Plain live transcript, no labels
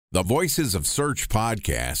The Voices of Search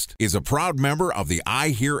podcast is a proud member of the I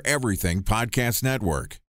Hear Everything podcast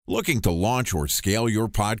network. Looking to launch or scale your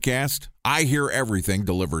podcast? I Hear Everything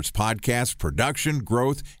delivers podcast production,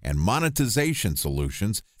 growth, and monetization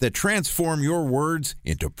solutions that transform your words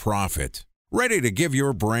into profit. Ready to give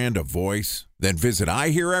your brand a voice? Then visit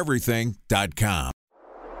iheareverything.com.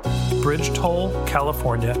 Bridge toll,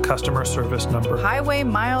 California, customer service number. Highway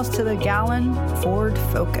miles to the gallon, Ford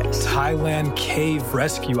Focus. Thailand cave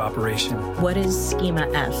rescue operation. What is Schema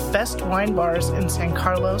F? Best wine bars in San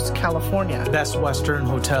Carlos, California. Best Western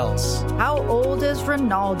hotels. How old is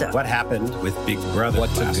Ronaldo? What happened with Big Brother?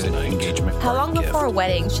 What's a good engagement? How long before a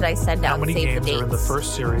wedding should I send out How many save games the are in the dates?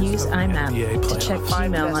 first series? Use IMAP to check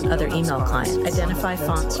email on other email clients. Identify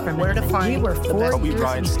fonts from Where to find We were the 4 best-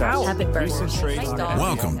 years out. Habit bursts.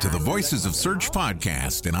 Welcome to the Voices of Search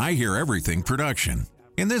podcast and I Hear Everything production.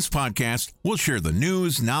 In this podcast, we'll share the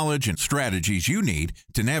news, knowledge, and strategies you need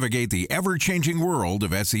to navigate the ever-changing world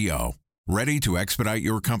of SEO. Ready to expedite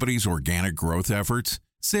your company's organic growth efforts?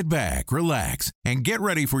 Sit back, relax, and get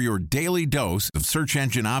ready for your daily dose of search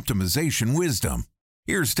engine optimization wisdom.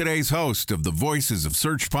 Here's today's host of the Voices of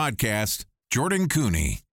Search podcast, Jordan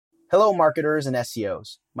Cooney. Hello, marketers and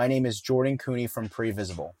SEOs. My name is Jordan Cooney from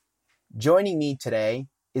Previsible. Joining me today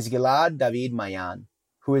is Gilad Maayan,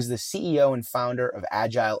 who is the CEO and founder of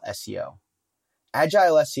Agile SEO.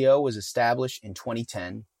 Agile SEO was established in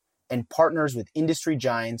 2010 and partners with industry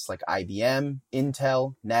giants like IBM,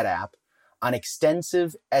 Intel, NetApp on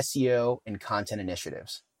extensive SEO and content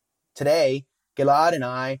initiatives. Today, Gilad and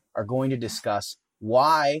I are going to discuss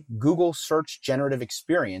why Google Search Generative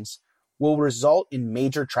experience will result in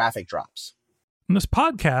major traffic drops. And this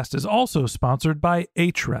podcast is also sponsored by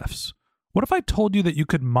Ahrefs. What if I told you that you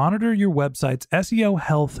could monitor your website's SEO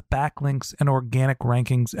health, backlinks, and organic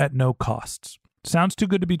rankings at no costs? Sounds too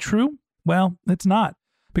good to be true? Well, it's not,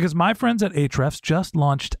 because my friends at Ahrefs just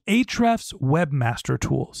launched Ahrefs Webmaster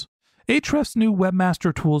Tools. Ahrefs' new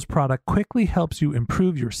Webmaster Tools product quickly helps you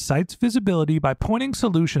improve your site's visibility by pointing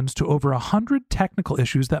solutions to over 100 technical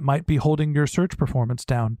issues that might be holding your search performance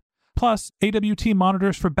down. Plus, AWT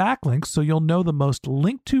monitors for backlinks so you'll know the most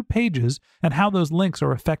linked to pages and how those links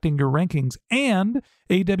are affecting your rankings. And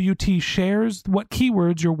AWT shares what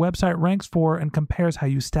keywords your website ranks for and compares how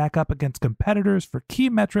you stack up against competitors for key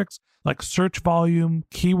metrics like search volume,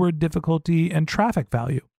 keyword difficulty, and traffic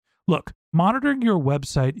value. Look, monitoring your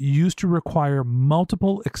website used to require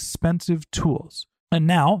multiple expensive tools. And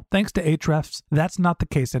now, thanks to Ahrefs, that's not the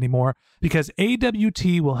case anymore because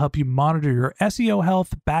AWT will help you monitor your SEO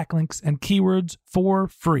health, backlinks, and keywords for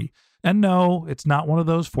free. And no, it's not one of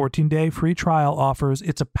those 14-day free trial offers.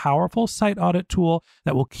 It's a powerful site audit tool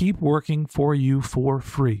that will keep working for you for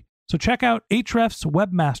free. So check out Ahrefs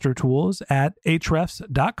Webmaster Tools at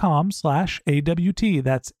ahrefs.com/AWT.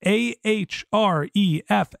 That's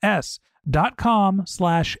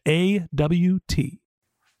ahrefs.com/AWT.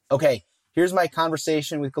 Okay. Here's my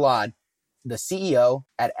conversation with Gilad, the CEO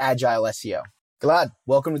at Agile SEO. Gilad,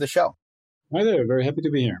 welcome to the show. Hi there. Very happy to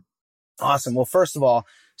be here. Awesome. Well, first of all,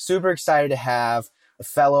 super excited to have a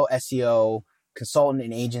fellow SEO consultant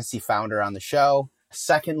and agency founder on the show.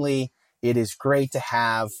 Secondly, it is great to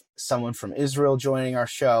have someone from Israel joining our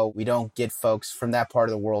show. We don't get folks from that part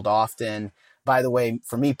of the world often. By the way,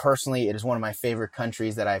 for me personally, it is one of my favorite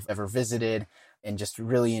countries that I've ever visited and just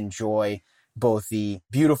really enjoy both the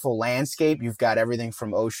beautiful landscape. You've got everything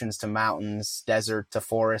from oceans to mountains, desert to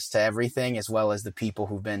forest to everything, as well as the people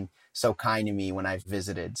who've been so kind to me when I've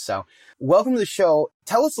visited. So welcome to the show.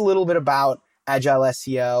 Tell us a little bit about Agile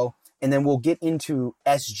SEO, and then we'll get into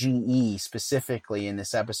SGE specifically in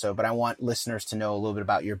this episode. But I want listeners to know a little bit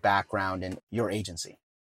about your background and your agency.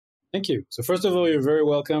 Thank you. So first of all, you're very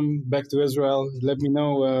welcome back to Israel. Let me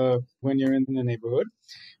know when you're in the neighborhood.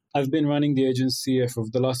 I've been running the agency for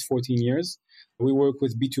the last 14 years. We work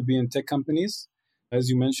with B2B and tech companies. As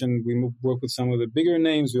you mentioned, we work with some of the bigger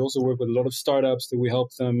names. We also work with a lot of startups that we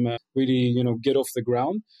help them really, get off the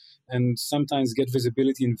ground and sometimes get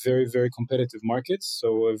visibility in very, very competitive markets.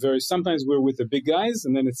 So sometimes we're with the big guys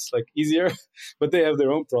and then it's like easier, but they have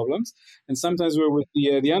their own problems. And sometimes we're with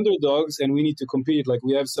the underdogs and we need to compete. Like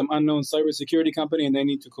we have some unknown cybersecurity company and they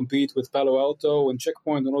need to compete with Palo Alto and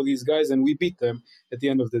Checkpoint and all these guys and we beat them at the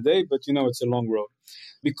end of the day. But it's a long road.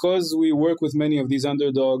 Because we work with many of these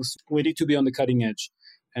underdogs, we need to be on the cutting edge.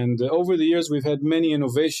 And over the years, we've had many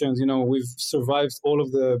innovations. We've survived all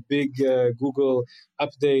of the big Google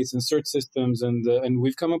updates and search systems. And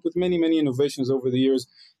we've come up with many, many innovations over the years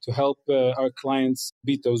to help our clients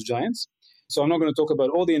beat those giants. So I'm not going to talk about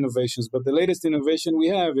all the innovations, but the latest innovation we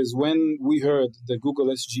have is when we heard that Google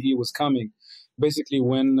SGE was coming, basically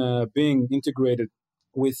when Bing integrated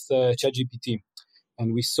with ChatGPT.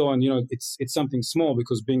 And we saw, and it's something small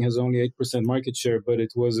because Bing has only 8% market share, but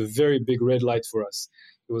it was a very big red light for us.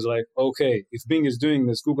 It was like, okay, if Bing is doing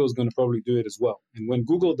this, Google's going to probably do it as well. And when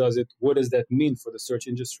Google does it, what does that mean for the search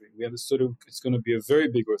industry? We understood it's going to be a very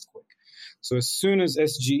big earthquake. So as soon as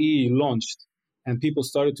SGE launched and people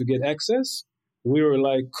started to get access, we were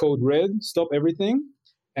like, code red, stop everything.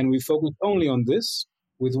 And we focused only on this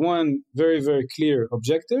with one very, very clear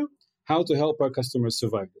objective, how to help our customers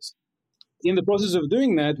survive this. In the process of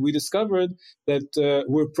doing that, we discovered that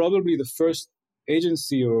we're probably the first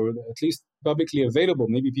agency, or at least publicly available.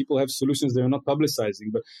 Maybe people have solutions they're not publicizing,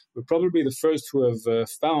 but we're probably the first who have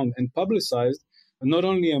found and publicized not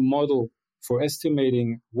only a model for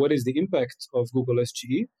estimating what is the impact of Google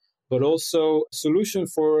SGE, but also a solution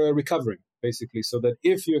for recovering, basically, so that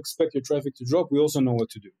if you expect your traffic to drop, we also know what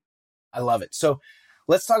to do. I love it. So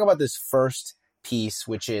let's talk about this first piece,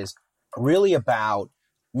 which is really about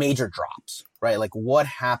major drops, right? Like what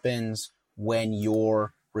happens when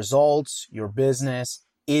your results, your business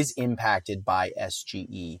is impacted by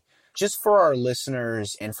SGE. Just for our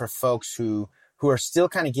listeners and for folks who are still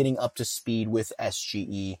kind of getting up to speed with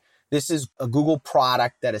SGE, this is a Google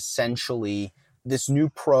product that essentially this new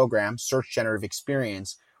program, Search Generative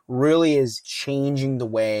Experience, really is changing the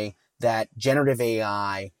way that generative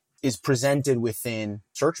AI is presented within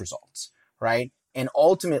search results, right? And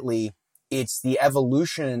ultimately, it's the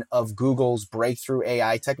evolution of Google's breakthrough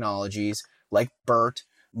AI technologies like BERT,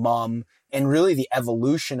 MUM, and really the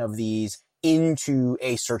evolution of these into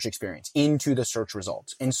a search experience, into the search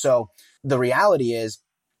results. And so the reality is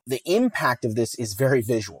the impact of this is very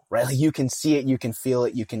visual, right? Like you can see it, you can feel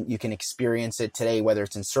it, you can experience it today, whether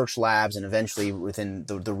it's in search labs and eventually within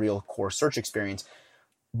the real core search experience.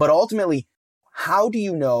 But ultimately, how do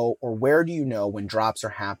you know, or where do you know when drops are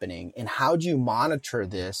happening, and how do you monitor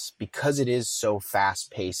this because it is so fast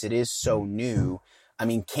paced, it is so new? I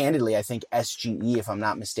mean, candidly, I think SGE, if I'm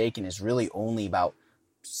not mistaken, is really only about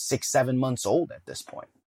 6-7 months old at this point.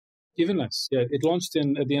 Even less. Yeah, it launched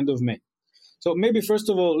at the end of May. So maybe first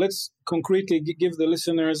of all, let's concretely give the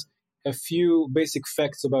listeners a few basic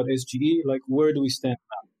facts about SGE, like where do we stand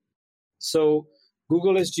now? So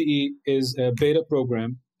Google SGE is a beta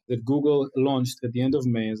program that Google launched at the end of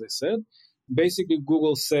May, as I said. Basically,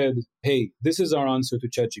 Google said, hey, this is our answer to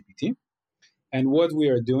ChatGPT. And what we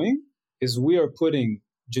are doing is we are putting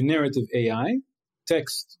generative AI,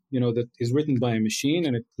 text, that is written by a machine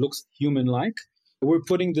and it looks human-like. We're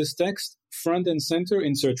putting this text front and center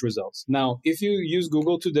in search results. Now, if you use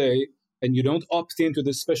Google today and you don't opt into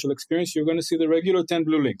this special experience, you're going to see the regular 10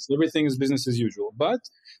 blue links. Everything is business as usual. But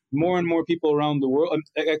more and more people around the world,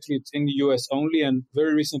 actually it's in the US only, and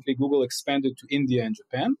very recently Google expanded to India and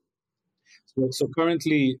Japan. So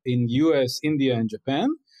currently in US, India, and Japan,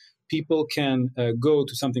 people can go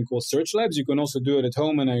to something called Search Labs. You can also do it at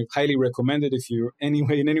home, and I highly recommend it. If you're in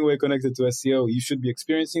any way connected to SEO, you should be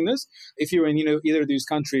experiencing this. If you're in either of these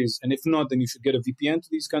countries, and if not, then you should get a VPN to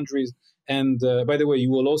these countries. And by the way,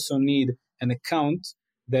 you will also need an account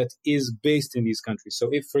that is based in these countries. So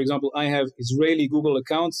if, for example, I have Israeli Google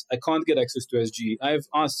accounts, I can't get access to SGE. I've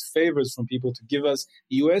asked favors from people to give us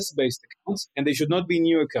US-based accounts, and they should not be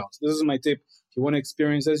new accounts. This is my tip. If you want to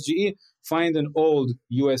experience SGE, find an old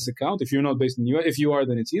US account. If you're not based in the US, if you are,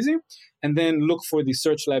 then it's easy. And then look for the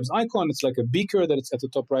Search Labs icon. It's like a beaker that it's at the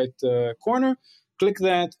top right corner. Click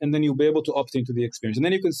that, and then you'll be able to opt into the experience. And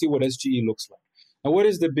then you can see what SGE looks like. Now, what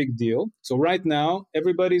is the big deal? So right now,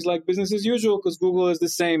 everybody's like business as usual because Google is the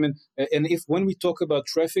same. And if when we talk about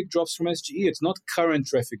traffic drops from SGE, it's not current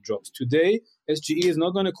traffic drops. Today, SGE is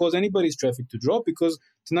not going to cause anybody's traffic to drop because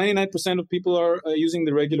 99% of people are using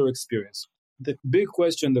the regular experience. The big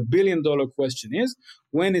question, the billion-dollar question is,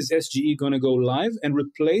 when is SGE going to go live and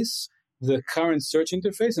replace the current search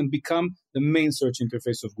interface and become the main search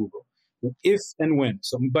interface of Google? If and when.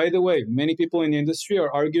 So, by the way, many people in the industry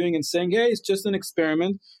are arguing and saying, hey, it's just an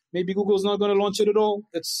experiment. Maybe Google's not going to launch it at all.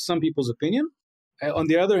 That's some people's opinion. On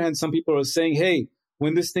the other hand, some people are saying, hey,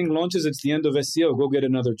 when this thing launches, it's the end of SEO. Go get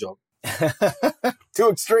another job. Two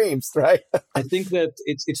extremes, right? I think that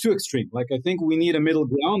it's too extreme. Like, I think we need a middle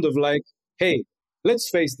ground of like, hey,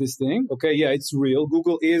 let's face this thing. Okay, yeah, it's real.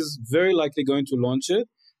 Google is very likely going to launch it.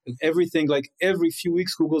 Everything, like every few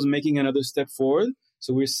weeks, Google's making another step forward.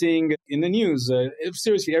 So we're seeing in the news,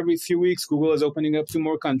 seriously, every few weeks, Google is opening up to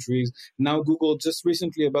more countries. Now Google, just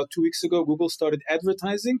recently, about 2 weeks ago, Google started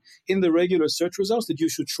advertising in the regular search results that you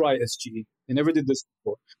should try SGE. They never did this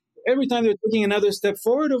before. every time they're taking another step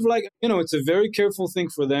forward of like, it's a very careful thing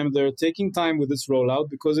for them. They're taking time with this rollout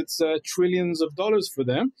because it's trillions of dollars for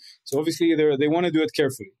them. So obviously they want to do it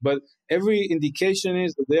carefully. But every indication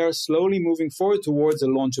is that they are slowly moving forward towards the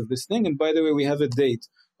launch of this thing. And by the way, we have a date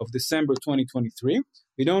of December 2023.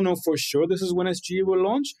 We don't know for sure this is when SGE will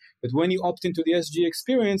launch, but when you opt into the SGE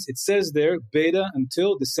experience, it says there beta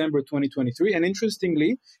until December 2023. And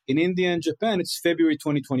interestingly, in India and Japan, it's February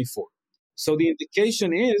 2024. So the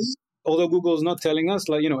indication is, although Google is not telling us,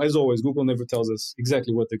 as always, Google never tells us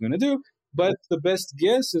exactly what they're going to do, but the best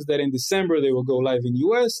guess is that in December they will go live in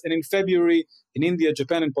US, and in February in India,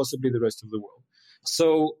 Japan, and possibly the rest of the world.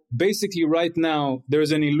 So basically right now,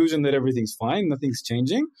 there's an illusion that everything's fine, nothing's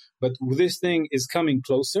changing, but this thing is coming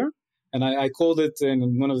closer. And I called it,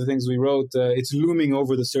 in one of the things we wrote, it's looming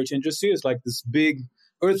over the search industry. It's like this big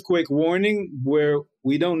earthquake warning where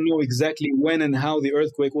we don't know exactly when and how the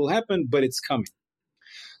earthquake will happen, but it's coming.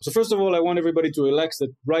 So first of all, I want everybody to relax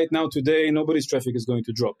that right now, today, nobody's traffic is going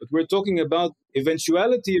to drop. But we're talking about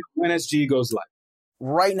eventuality when SGE goes live.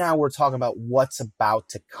 Right now, we're talking about what's about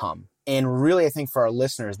to come. And really, I think for our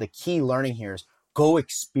listeners, the key learning here is go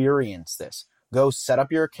experience this. Go set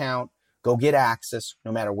up your account. Go get access,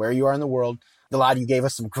 no matter where you are in the world. Gilad, you gave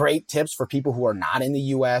us some great tips for people who are not in the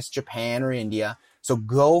US, Japan, or India. So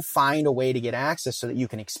go find a way to get access so that you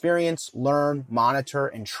can experience, learn, monitor,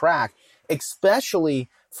 and track, especially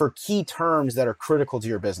for key terms that are critical to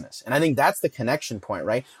your business. And I think that's the connection point,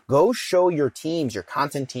 right? Go show your teams, your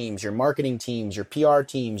content teams, your marketing teams, your PR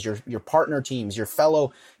teams, your partner teams, your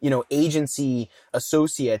fellow, agency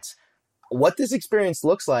associates, what this experience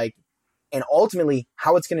looks like, and ultimately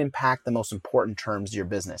how it's going to impact the most important terms of your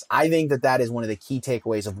business. I think that is one of the key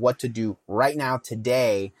takeaways of what to do right now,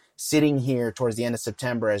 today, sitting here towards the end of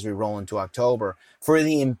September as we roll into October, for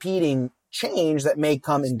the impeding change that may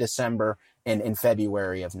come in December and in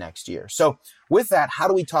February of next year. So with that, how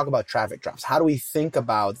do we talk about traffic drops? How do we think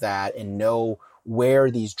about that and know where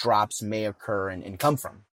these drops may occur and come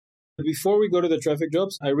from? Before we go to the traffic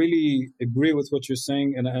drops, I really agree with what you're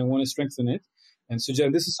saying, and I want to strengthen it. And so,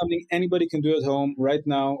 Jen, this is something anybody can do at home right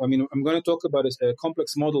now. I mean, I'm going to talk about a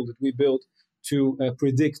complex model that we built to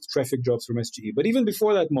predict traffic drops from SGE. But even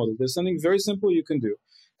before that model, there's something very simple you can do.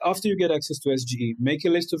 After you get access to SGE, make a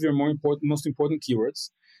list of your most important keywords.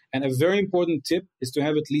 And a very important tip is to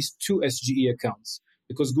have at least 2 SGE accounts,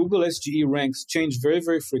 because Google SGE ranks change very,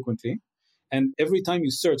 very frequently. And every time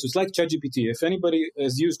you search, it's like ChatGPT. If anybody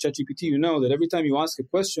has used ChatGPT, you know that every time you ask a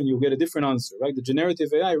question, you'll get a different answer, right? The generative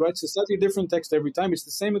AI writes a slightly different text every time. It's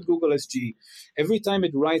the same with Google SGE. Every time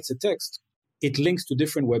it writes a text, it links to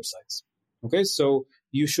different websites. Okay, so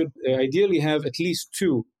you should ideally have at least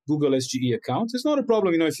 2 Google SGE accounts. It's not a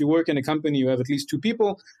problem, if you work in a company, you have at least 2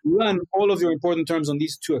 people, run all of your important terms on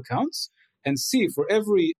these 2 accounts and see for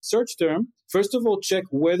every search term, first of all, check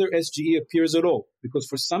whether SGE appears at all. Because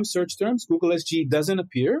for some search terms, Google SGE doesn't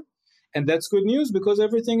appear. And that's good news because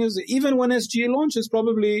everything is, even when SGE launches,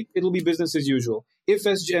 probably it'll be business as usual. If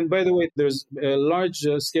SGE, and by the way, there's a large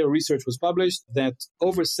scale research was published that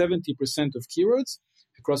over 70% of keywords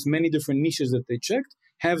across many different niches that they checked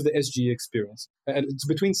have the SGE experience. It's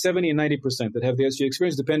between 70 and 90% that have the SGE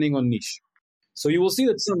experience, depending on niche. So you will see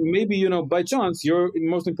that maybe, by chance, your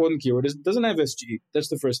most important keyword doesn't have SGE. That's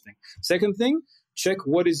the first thing. Second thing, check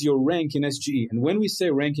what is your rank in SGE. And when we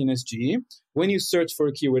say rank in SGE, when you search for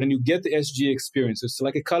a keyword and you get the SGE experience, it's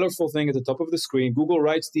like a colorful thing at the top of the screen. Google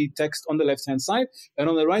writes the text on the left-hand side. And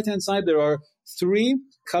on the right-hand side, there are 3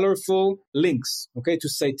 colorful links, to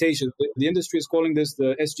citations. The industry is calling this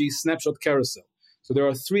the SGE snapshot carousel. So there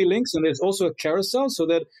are 3 links, and there's also a carousel so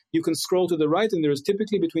that you can scroll to the right, and there's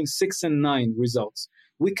typically between 6 and 9 results.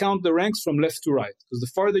 We count the ranks from left to right, because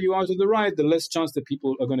the farther you are to the right, the less chance that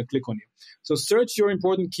people are going to click on you. So search your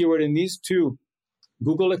important keyword in these 2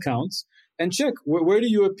 Google accounts and check where do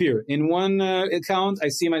you appear. In one account, I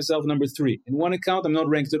see myself number 3. In one account, I'm not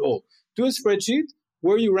ranked at all. Do a spreadsheet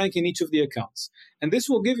where you rank in each of the accounts. And this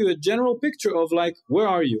will give you a general picture of where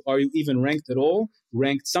are you? Are you even ranked at all?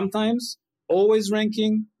 Ranked sometimes? Always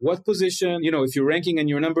ranking, what position, if you're ranking and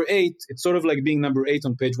you're number 8, it's sort of like being number 8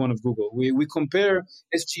 on page 1 of Google. We compare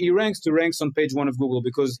SGE ranks to ranks on page 1 of Google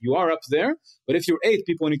because you are up there, but if you're 8,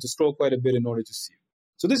 people need to scroll quite a bit in order to see you.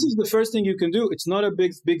 So this is the first thing you can do. It's not a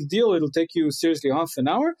big deal. It'll take you seriously half an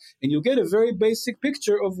hour, and you'll get a very basic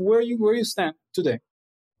picture of where you stand today.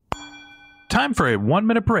 Time for a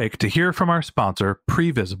 1-minute break to hear from our sponsor,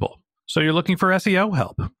 Previsible. So you're looking for SEO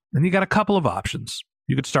help, and you got a couple of options.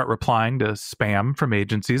 You could start replying to spam from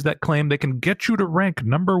agencies that claim they can get you to rank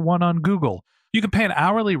number 1 on Google. You can pay an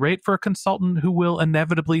hourly rate for a consultant who will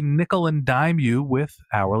inevitably nickel and dime you with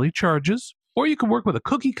hourly charges. Or you can work with a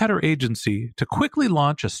cookie-cutter agency to quickly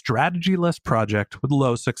launch a strategy-less project with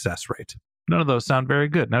low success rate. None of those sound very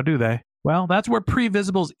good, now do they? Well, that's where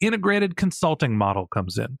Previsible's integrated consulting model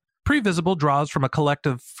comes in. Previsible draws from a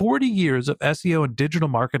collective 40 years of SEO and digital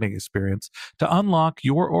marketing experience to unlock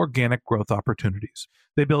your organic growth opportunities.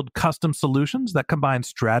 They build custom solutions that combine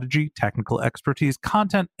strategy, technical expertise,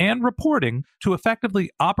 content, and reporting to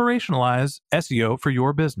effectively operationalize SEO for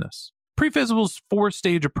your business. Previsible's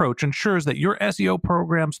 4-stage approach ensures that your SEO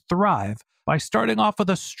programs thrive by starting off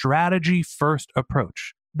with a strategy-first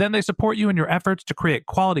approach. Then they support you in your efforts to create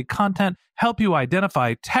quality content, help you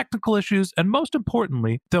identify technical issues, and most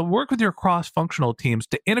importantly, they'll work with your cross-functional teams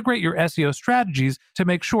to integrate your SEO strategies to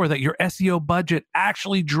make sure that your SEO budget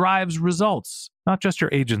actually drives results, not just your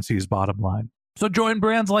agency's bottom line. So join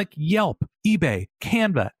brands like Yelp, eBay,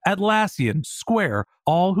 Canva, Atlassian, Square,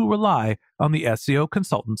 all who rely on the SEO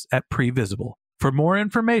consultants at Previsible. For more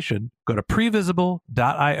information, go to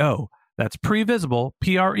previsible.io. That's Previsible,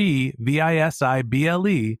 Previsible.io.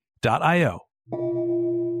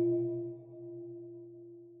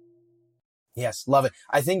 Yes, love it.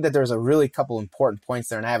 I think that there's a really couple important points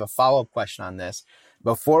there, and I have a follow-up question on this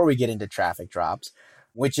before we get into traffic drops,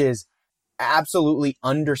 which is absolutely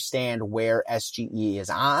understand where SGE is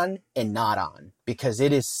on and not on, because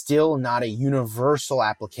it is still not a universal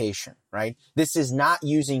application, right? This is not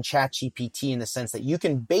using ChatGPT in the sense that you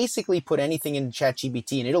can basically put anything in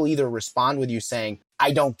ChatGPT and it'll either respond with you saying,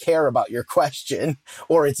 I don't care about your question,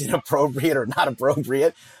 or it's inappropriate or not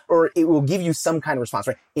appropriate, or it will give you some kind of response,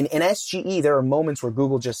 right? In SGE, there are moments where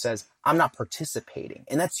Google just says, I'm not participating.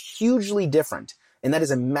 And that's hugely different. And that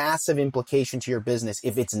is a massive implication to your business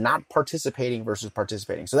if it's not participating versus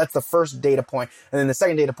participating. So that's the first data point. And then the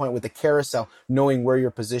second data point with the carousel, knowing where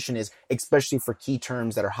your position is, especially for key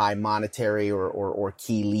terms that are high monetary or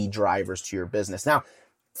key lead drivers to your business. Now,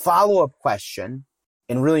 follow-up question,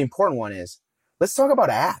 and really important one is, let's talk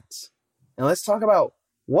about ads. And let's talk about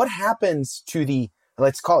what happens to the,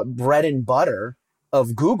 let's call it bread and butter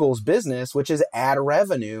of Google's business, which is ad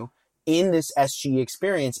revenue in this SGE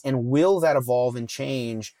experience, and will that evolve and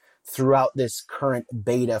change throughout this current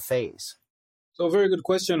beta phase? So very good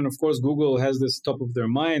question. And of course, Google has this top of their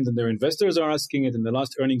mind and their investors are asking it. In the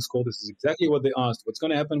last earnings call, this is exactly what they asked. What's going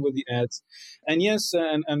to happen with the ads? And yes,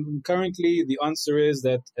 and currently the answer is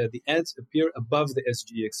that the ads appear above the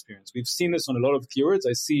SGE experience. We've seen this on a lot of keywords.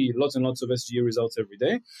 I see lots and lots of SGE results every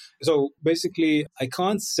day. So basically, I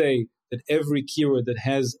can't say that every keyword that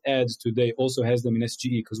has ads today also has them in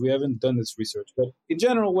SGE, because we haven't done this research. But in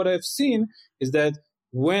general, what I've seen is that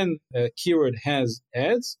when a keyword has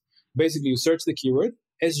ads, basically you search the keyword,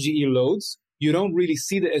 SGE loads, you don't really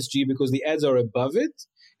see the SGE because the ads are above it.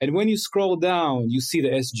 And when you scroll down, you see the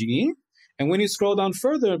SGE. And when you scroll down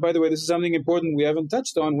further, by the way, this is something important we haven't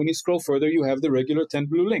touched on, when you scroll further, you have the regular 10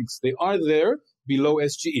 blue links. They are there below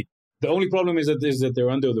SGE. The only problem is that they're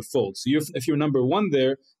under the fold. So if you're number one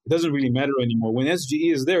there, it doesn't really matter anymore. When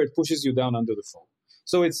SGE is there, it pushes you down under the fold.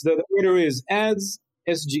 So it's the order is ads,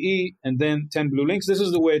 SGE, and then 10 blue links. This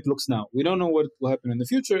is the way it looks now. We don't know what will happen in the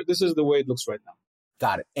future. This is the way it looks right now.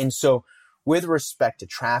 Got it. And so with respect to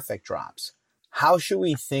traffic drops, how should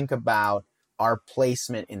we think about our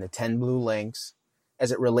placement in the 10 blue links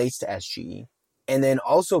as it relates to SGE? And then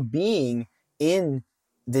also being in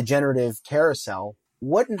the generative carousel,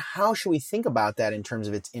 what and how should we think about that in terms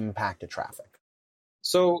of its impact to traffic?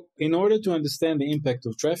 So in order to understand the impact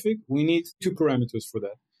of traffic, we need two parameters for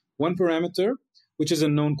that. One parameter, which is a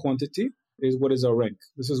known quantity, is what is our rank.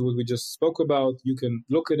 This is what we just spoke about. You can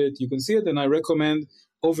look at it, you can see it, and I recommend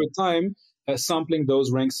over time sampling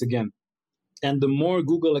those ranks again. And the more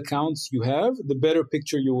Google accounts you have, the better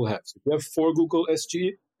picture you will have. So if you have 4 Google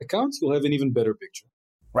SGE accounts, you'll have an even better picture.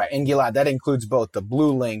 Right. And Gilad, that includes both the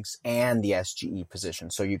blue links and the SGE position.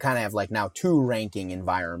 So you kind of have like now 2 ranking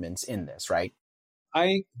environments in this, right?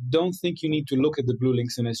 I don't think you need to look at the blue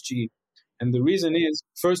links in SGE. And the reason is,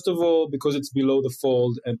 first of all, because it's below the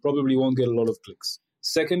fold and probably won't get a lot of clicks.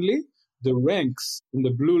 Secondly, the ranks in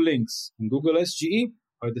the blue links in Google SGE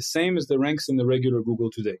are the same as the ranks in the regular Google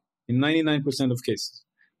today, in 99% of cases.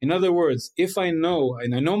 In other words, if I know,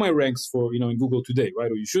 and I know my ranks for, in Google today,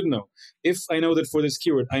 right? Or you should know. If I know that for this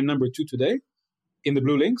keyword, I'm number 2 today in the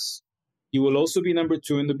blue links, you will also be number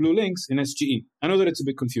 2 in the blue links in SGE. I know that it's a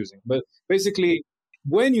bit confusing, but basically,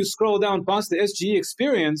 when you scroll down past the SGE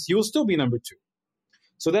experience, you will still be number 2.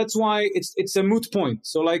 So that's why it's a moot point.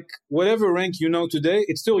 So like whatever rank you know today,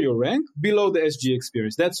 it's still your rank below the SGE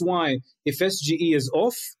experience. That's why if SGE is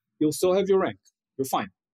off, you'll still have your rank. You're fine.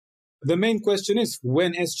 the main question is,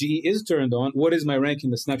 when SGE is turned on, what is my rank in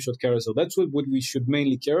the snapshot carousel? That's what we should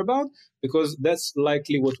mainly care about, because that's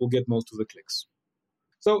likely what will get most of the clicks.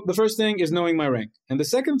 So the first thing is knowing my rank. And the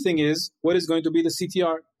second thing is, what is going to be the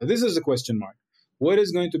CTR? This is a question mark. What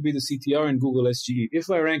is going to be the CTR in Google SGE?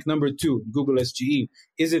 If I rank number 2 in Google SGE,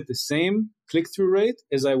 is it the same click-through rate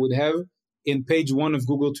as I would have in page 1 of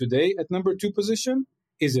Google today at number 2 position?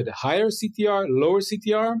 Is it a higher CTR, lower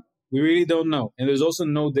CTR? We really don't know. And there's also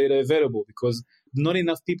no data available because not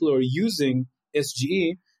enough people are using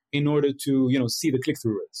SGE in order to, see the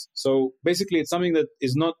click-through rates. So basically, it's something that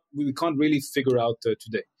we can't really figure out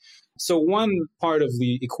today. So one part of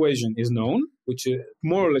the equation is known, which is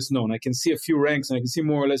more or less known. I can see a few ranks and I can see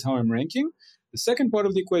more or less how I'm ranking. The second part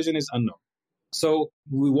of the equation is unknown. So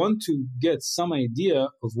we want to get some idea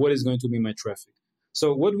of what is going to be my traffic.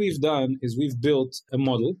 So what we've done is we've built a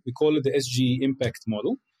model. We call it the SGE impact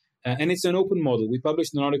model. And it's an open model. We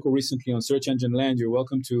published an article recently on Search Engine Land. You're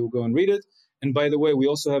welcome to go and read it. And by the way, we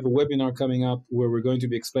also have a webinar coming up where we're going to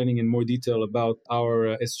be explaining in more detail about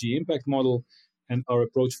our SGE impact model and our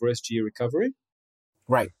approach for SGE recovery.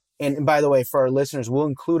 Right. And by the way, for our listeners, we'll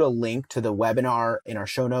include a link to the webinar in our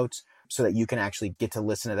show notes so that you can actually get to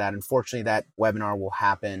listen to that. Unfortunately, that webinar will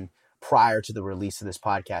happen prior to the release of this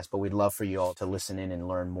podcast, but we'd love for you all to listen in and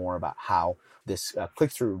learn more about how this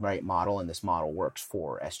click-through rate model and this model works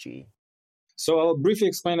for SGE. So I'll briefly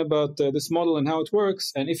explain about this model and how it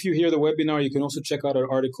works. And if you hear the webinar, you can also check out our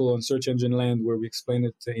article on Search Engine Land where we explain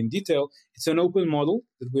it in detail. It's an open model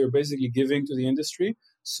that we are basically giving to the industry.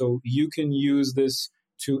 So you can use this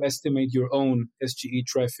to estimate your own SGE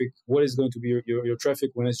traffic, what is going to be your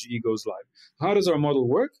traffic when SGE goes live. How does our model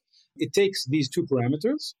work? It takes these two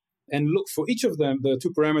parameters and look for each of them, the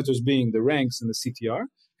two parameters being the ranks and the CTR.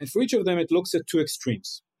 And for each of them, it looks at two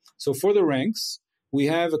extremes. So for the ranks, we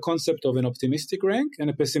have a concept of an optimistic rank and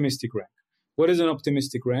a pessimistic rank. What is an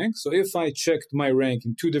optimistic rank? So if I checked my rank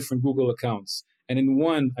in two different Google accounts, and in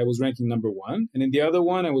one I was ranking number 1, and in the other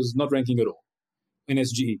one I was not ranking at all in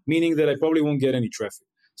SGE, meaning that I probably won't get any traffic.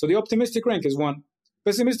 So the optimistic rank is 1.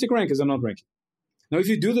 Pessimistic rank is I'm not ranking. Now, if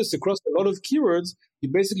you do this across a lot of keywords, you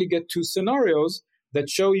basically get two scenarios that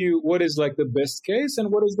show you what is like the best case and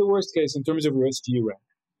what is the worst case in terms of your SGE rank.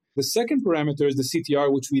 The second parameter is the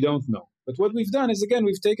CTR, which we don't know. But what we've done is, again,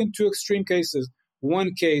 we've taken two extreme cases.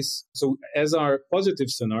 One case, so as our positive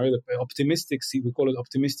scenario, the optimistic, we call it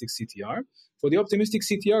optimistic CTR. For the optimistic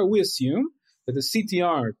CTR, we assume that the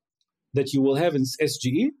CTR that you will have in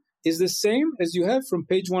SGE is the same as you have from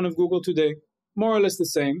page 1 of Google today. More or less the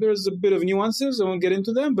same. There's a bit of nuances. I won't get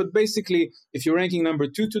into them. But basically, if you're ranking number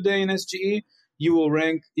 2 today in SGE, you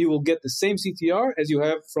will get the same CTR as you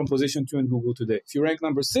have from position 2 in Google today. If you rank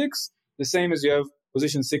number 6, the same as you have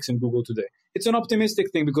position 6 in Google today. It's an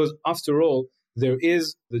optimistic thing because, after all, there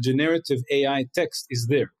is the generative AI text is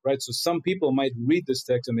there, right? So some people might read this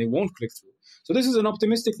text and they won't click through. So this is an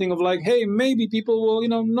optimistic thing of like, hey, maybe people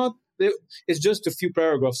will, it's just a few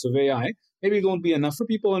paragraphs of AI. Maybe it won't be enough for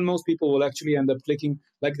people, and most people will actually end up clicking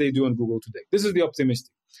like they do on Google today. This is the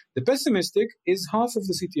optimistic. The pessimistic is half of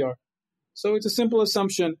the CTR. So it's a simple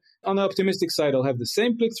assumption. On the optimistic side, I'll have the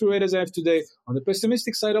same click-through rate as I have today. On the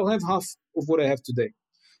pessimistic side, I'll have half of what I have today.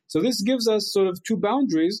 So this gives us sort of two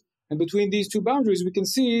boundaries, and between these two boundaries, we can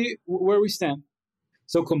see where we stand.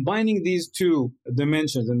 So combining these two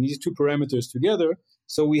dimensions and these two parameters together,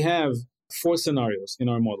 so we have 4 scenarios in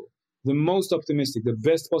our model. The most optimistic, the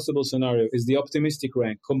best possible scenario is the optimistic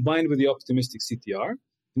rank combined with the optimistic CTR.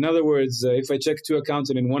 In other words, if I check 2 accounts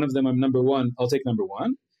and in one of them I'm number 1, I'll take number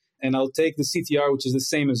 1. And I'll take the CTR, which is the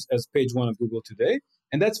same as page 1 of Google today.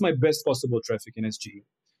 And that's my best possible traffic in SGE.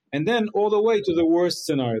 And then all the way to the worst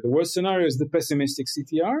scenario. The worst scenario is the pessimistic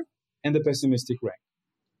CTR and the pessimistic rank.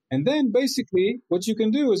 And then basically what you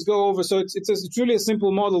can do is go over. So it's really a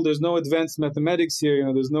simple model. There's no advanced mathematics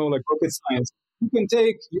here. There's no like rocket science. You can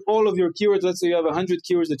take all of your keywords. Let's say you have 100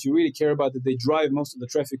 keywords that you really care about, that they drive most of the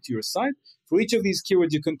traffic to your site. For each of these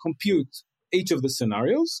keywords, you can compute each of the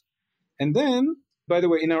scenarios. And then, by the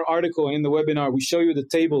way, in our article, in the webinar, we show you the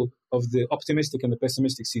table of the optimistic and the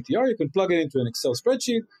pessimistic CTR. You can plug it into an Excel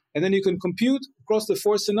spreadsheet, and then you can compute across the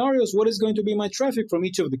 4 scenarios what is going to be my traffic from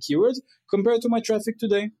each of the keywords compared to my traffic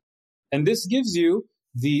today. And this gives you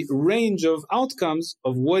the range of outcomes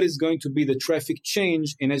of what is going to be the traffic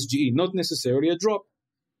change in SGE, not necessarily a drop.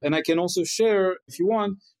 And I can also share, if you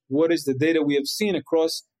want, what is the data we have seen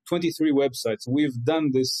across 23 websites. We've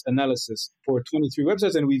done this analysis for 23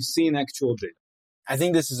 websites, and we've seen actual data. I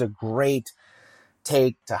think this is a great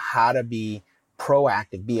take to how to be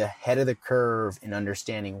proactive, be ahead of the curve in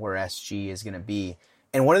understanding where SGE is going to be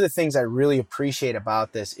And one of the things I really appreciate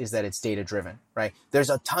about this is that it's data-driven, right? There's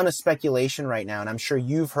a ton of speculation right now, and I'm sure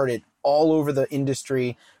you've heard it all over the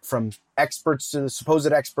industry, from experts to the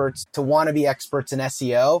supposed experts to wannabe experts in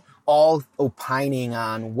SEO, all opining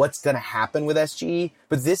on what's going to happen with SGE.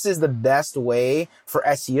 But this is the best way for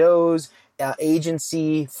SEOs,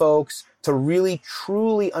 agency folks to really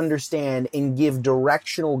truly understand and give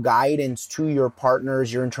directional guidance to your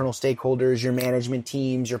partners, your internal stakeholders, your management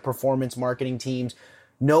teams, your performance marketing teams.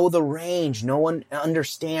 Know the range,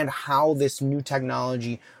 understand how this new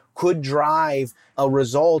technology could drive a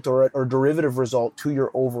result or derivative result to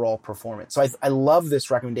your overall performance. So I love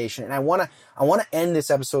this recommendation. And I want to end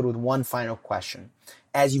this episode with one final question.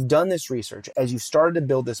 As you've done this research, as you've started to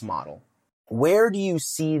build this model, where do you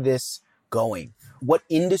see this going? What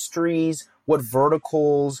industries, what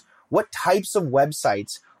verticals, what types of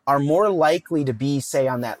websites are more likely to be, say,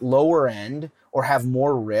 on that lower end or have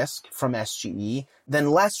more risk from SGE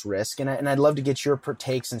than less risk? And I'd love to get your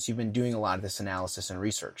take, since you've been doing a lot of this analysis and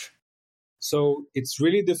research. So it's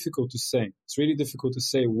really difficult to say. It's really difficult to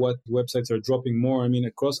say what websites are dropping more. I mean,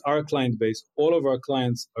 across our client base, all of our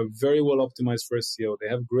clients are very well optimized for SEO. They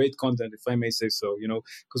have great content, if I may say so,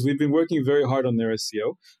 because we've been working very hard on their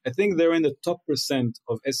SEO. I think they're in the top %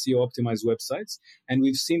 of SEO optimized websites. And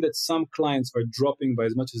we've seen that some clients are dropping by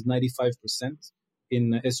as much as 95%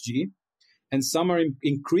 in SGE. And some are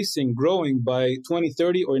increasing, growing by 20,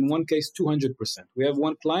 30, or in one case, 200%. We have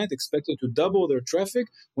one client expected to double their traffic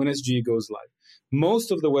when SGE goes live.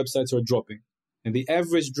 Most of the websites are dropping, and the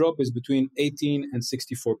average drop is between 18 and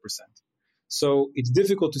 64%. So it's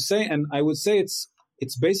difficult to say, and I would say it's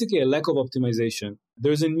basically a lack of optimization.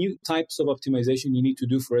 There's a new types of optimization you need to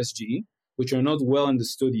do for SGE, which are not well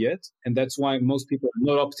understood yet. And that's why most people are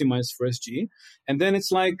not optimized for SGE. And then it's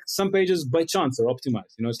like some pages by chance are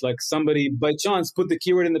optimized. It's like somebody by chance put the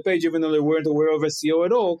keyword in the page, even though they weren't aware of SEO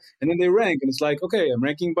at all. And then they rank. And it's like, okay, I'm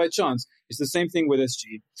ranking by chance. It's the same thing with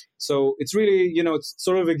SGE. So it's really, it's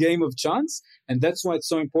sort of a game of chance. And that's why it's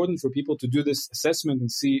so important for people to do this assessment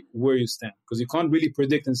and see where you stand. Because you can't really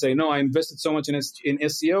predict and say, no, I invested so much in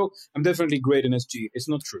SEO, I'm definitely great in SGE. It's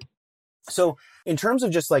not true. So in terms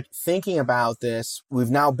of just like thinking about this,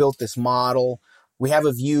 we've now built this model. We have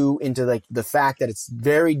a view into like the fact that it's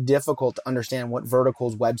very difficult to understand what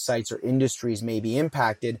verticals, websites, or industries may be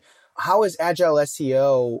impacted. How is Agile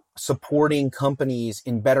SEO supporting companies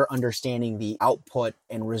in better understanding the output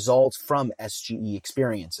and results from SGE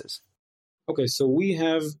experiences? Okay, so we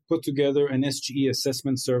have put together an SGE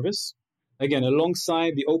assessment service. Again,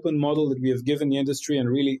 alongside the open model that we have given the industry, and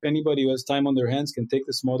really anybody who has time on their hands can take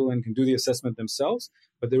this model and can do the assessment themselves.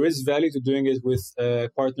 But there is value to doing it with a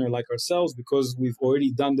partner like ourselves, because we've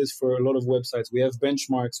already done this for a lot of websites. We have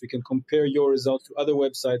benchmarks. We can compare your results to other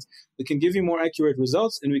websites. We can give you more accurate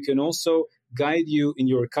results, and we can also guide you in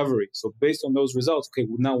your recovery. So based on those results, okay,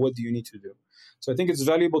 now what do you need to do? So I think it's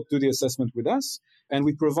valuable to do the assessment with us. And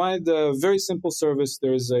we provide a very simple service.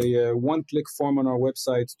 There's a one-click form on our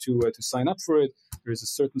website to sign up for it. There's a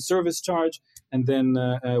certain service charge. And then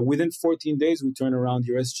within 14 days, we turn around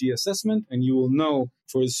your SGE assessment, and you will know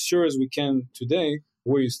for as sure as we can today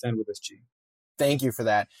where you stand with SGE. Thank you for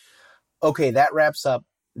that. Okay, that wraps up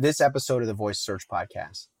this episode of the Voice Search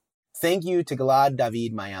Podcast. Thank you to Gilad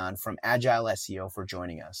David Maayan from Agile SEO for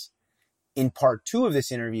joining us. In part 2 of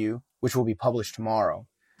this interview, which will be published tomorrow,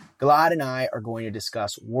 Gilad and I are going to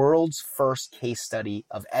discuss world's first case study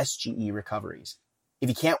of SGE recoveries. If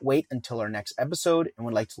you can't wait until our next episode and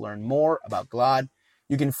would like to learn more about Gilad,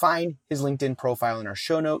 you can find his LinkedIn profile in our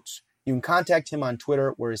show notes. You can contact him on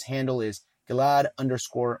Twitter, where his handle is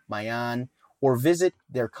Gilad_Maayan, or visit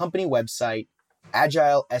their company website,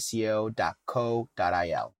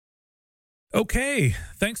 agileseo.co.il. Okay,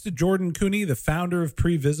 thanks to Jordan Cooney, the founder of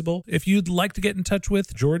Previsible. If you'd like to get in touch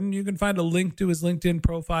with Jordan, you can find a link to his LinkedIn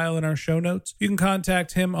profile in our show notes. You can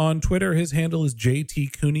contact him on Twitter. His handle is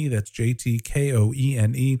JT Cooney, that's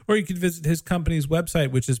JTKOENE. Or you can visit his company's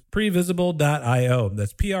website, which is previsible.io.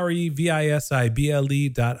 That's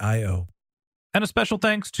previsible.io. And a special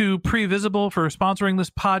thanks to Previsible for sponsoring this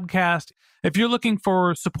podcast. If you're looking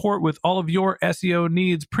for support with all of your SEO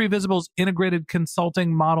needs, Previsible's integrated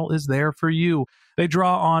consulting model is there for you. They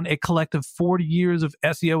draw on a collective 40 years of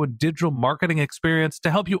SEO and digital marketing experience to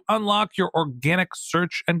help you unlock your organic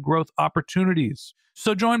search and growth opportunities.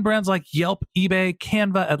 So join brands like Yelp, eBay,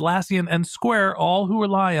 Canva, Atlassian, and Square, all who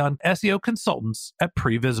rely on SEO consultants at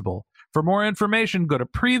Previsible. For more information, go to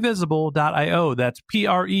previsible.io. That's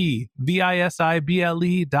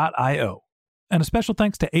previsible.io. And a special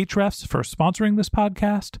thanks to Ahrefs for sponsoring this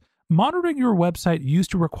podcast. Monitoring your website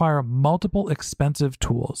used to require multiple expensive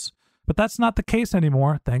tools, but that's not the case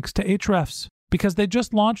anymore thanks to Ahrefs. because they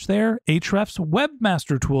just launched their Ahrefs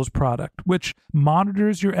Webmaster Tools product, which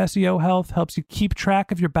monitors your SEO health, helps you keep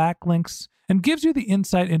track of your backlinks, and gives you the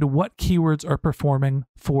insight into what keywords are performing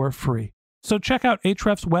for free. So check out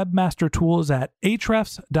Ahrefs Webmaster Tools at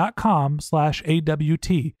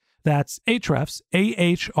ahrefs.com/AWT. That's Ahrefs,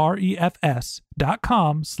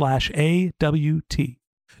 ahrefs.com/AWT.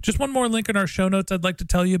 Just one more link in our show notes I'd like to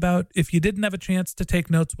tell you about. If you didn't have a chance to take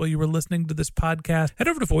notes while you were listening to this podcast, head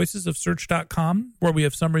over to voicesofsearch.com, where we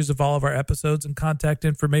have summaries of all of our episodes and contact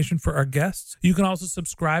information for our guests. You can also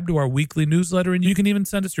subscribe to our weekly newsletter, and you can even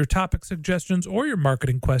send us your topic suggestions or your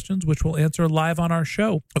marketing questions, which we'll answer live on our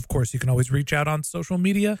show. Of course, you can always reach out on social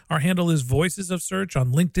media. Our handle is Voices of Search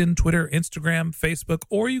on LinkedIn, Twitter, Instagram, Facebook,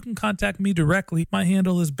 or you can contact me directly. My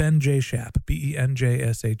handle is Ben J. Shap,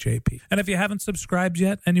 BenJShap. And if you haven't subscribed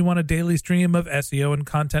yet, and you want a daily stream of SEO and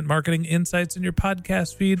content marketing insights in your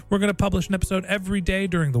podcast feed, we're going to publish an episode every day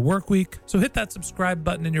during the work week. So hit that subscribe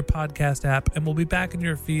button in your podcast app, and we'll be back in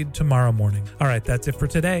your feed tomorrow morning. All right, that's it for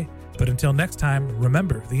today. But until next time,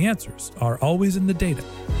 remember, the answers are always in the data.